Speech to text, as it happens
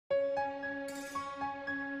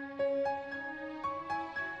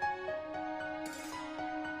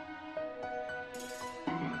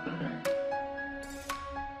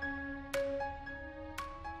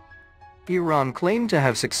Iran claimed to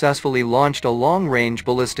have successfully launched a long-range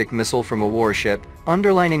ballistic missile from a warship,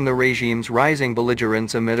 underlining the regime's rising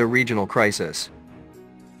belligerence amid a regional crisis.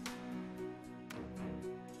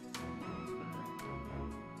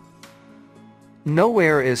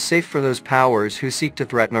 Nowhere is safe for those powers who seek to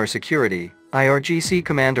threaten our security, IRGC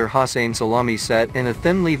Commander Hossein Salami said in a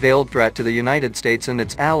thinly veiled threat to the United States and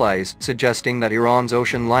its allies, suggesting that Iran's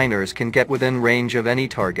ocean liners can get within range of any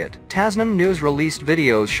target. Tasnim News released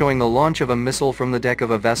videos showing the launch of a missile from the deck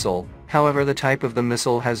of a vessel. However, the type of the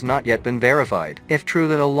missile has not yet been verified. If true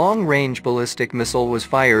that a long-range ballistic missile was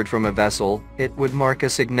fired from a vessel, it would mark a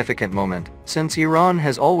significant moment, since Iran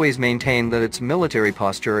has always maintained that its military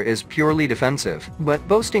posture is purely defensive. But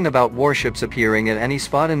boasting about warships appearing at any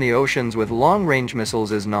spot in the oceans with long-range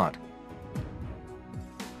missiles is not.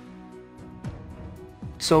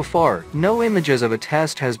 So far, no images of a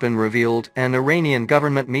test has been revealed, and Iranian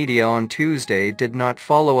government media on Tuesday did not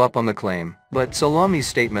follow up on the claim. But Salami's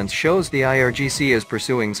statements shows the IRGC is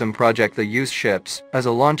pursuing some project that use ships as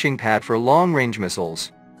a launching pad for long-range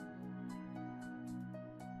missiles.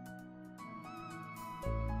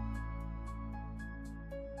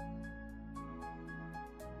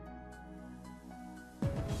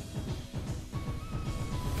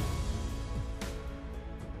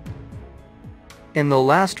 In the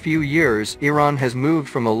last few years, Iran has moved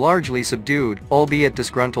from a largely subdued, albeit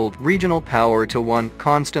disgruntled, regional power to one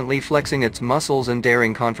constantly flexing its muscles and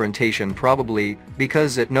daring confrontation, probably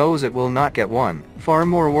because it knows it will not get one. Far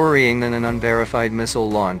more worrying than an unverified missile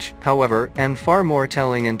launch, however, and far more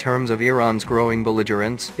telling in terms of Iran's growing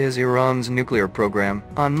belligerence, is Iran's nuclear program.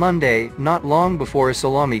 On Monday, not long before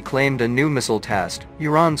Salami claimed a new missile test,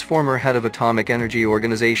 Iran's former head of atomic energy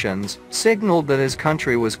organizations signaled that his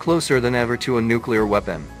country was closer than ever to a nuclear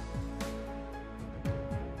weapon.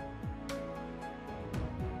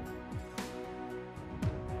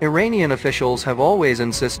 Iranian officials have always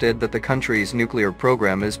insisted that the country's nuclear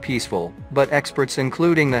program is peaceful, but experts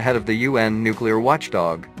including the head of the UN nuclear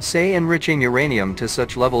watchdog say enriching uranium to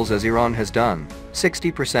such levels as Iran has done,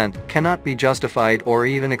 60%, cannot be justified or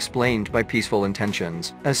even explained by peaceful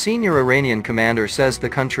intentions. A senior Iranian commander says the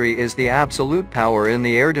country is the absolute power in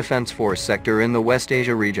the air defense force sector in the West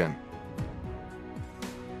Asia region.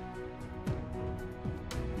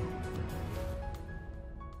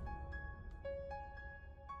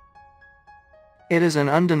 It is an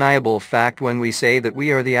undeniable fact when we say that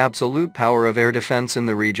we are the absolute power of air defense in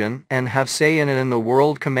the region and have say in it in the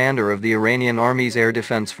world, commander of the Iranian Army's Air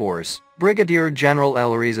Defense Force, Brigadier General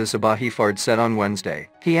Elreza Sabahifard said on Wednesday.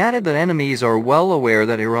 He added that enemies are well aware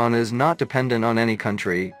that Iran is not dependent on any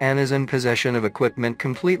country and is in possession of equipment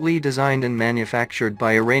completely designed and manufactured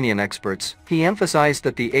by Iranian experts. He emphasized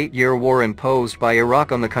that the 8-year war imposed by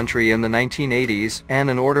Iraq on the country in the 1980s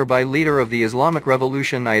and an order by leader of the Islamic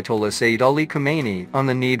Revolution Ayatollah Sayyid Ali Khamenei on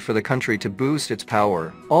the need for the country to boost its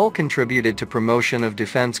power, all contributed to promotion of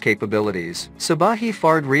defense capabilities.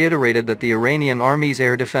 Sabahifard reiterated that the Iranian Army's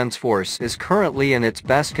Air Defense Force is currently in its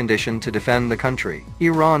best condition to defend the country.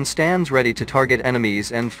 Iran stands ready to target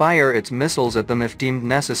enemies and fire its missiles at them if deemed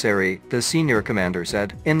necessary, the senior commander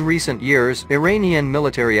said. In recent years, Iranian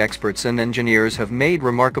military experts and engineers have made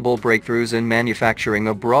remarkable breakthroughs in manufacturing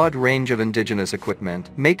a broad range of indigenous equipment,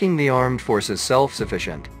 making the armed forces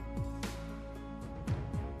self-sufficient.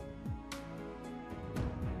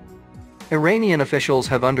 Iranian officials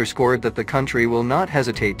have underscored that the country will not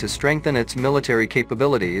hesitate to strengthen its military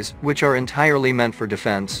capabilities, which are entirely meant for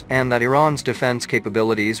defense, and that Iran's defense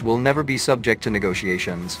capabilities will never be subject to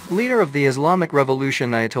negotiations. Leader of the Islamic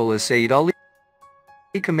Revolution Ayatollah Sayyid Ali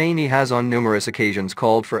Khamenei has on numerous occasions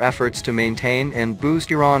called for efforts to maintain and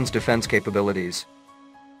boost Iran's defense capabilities.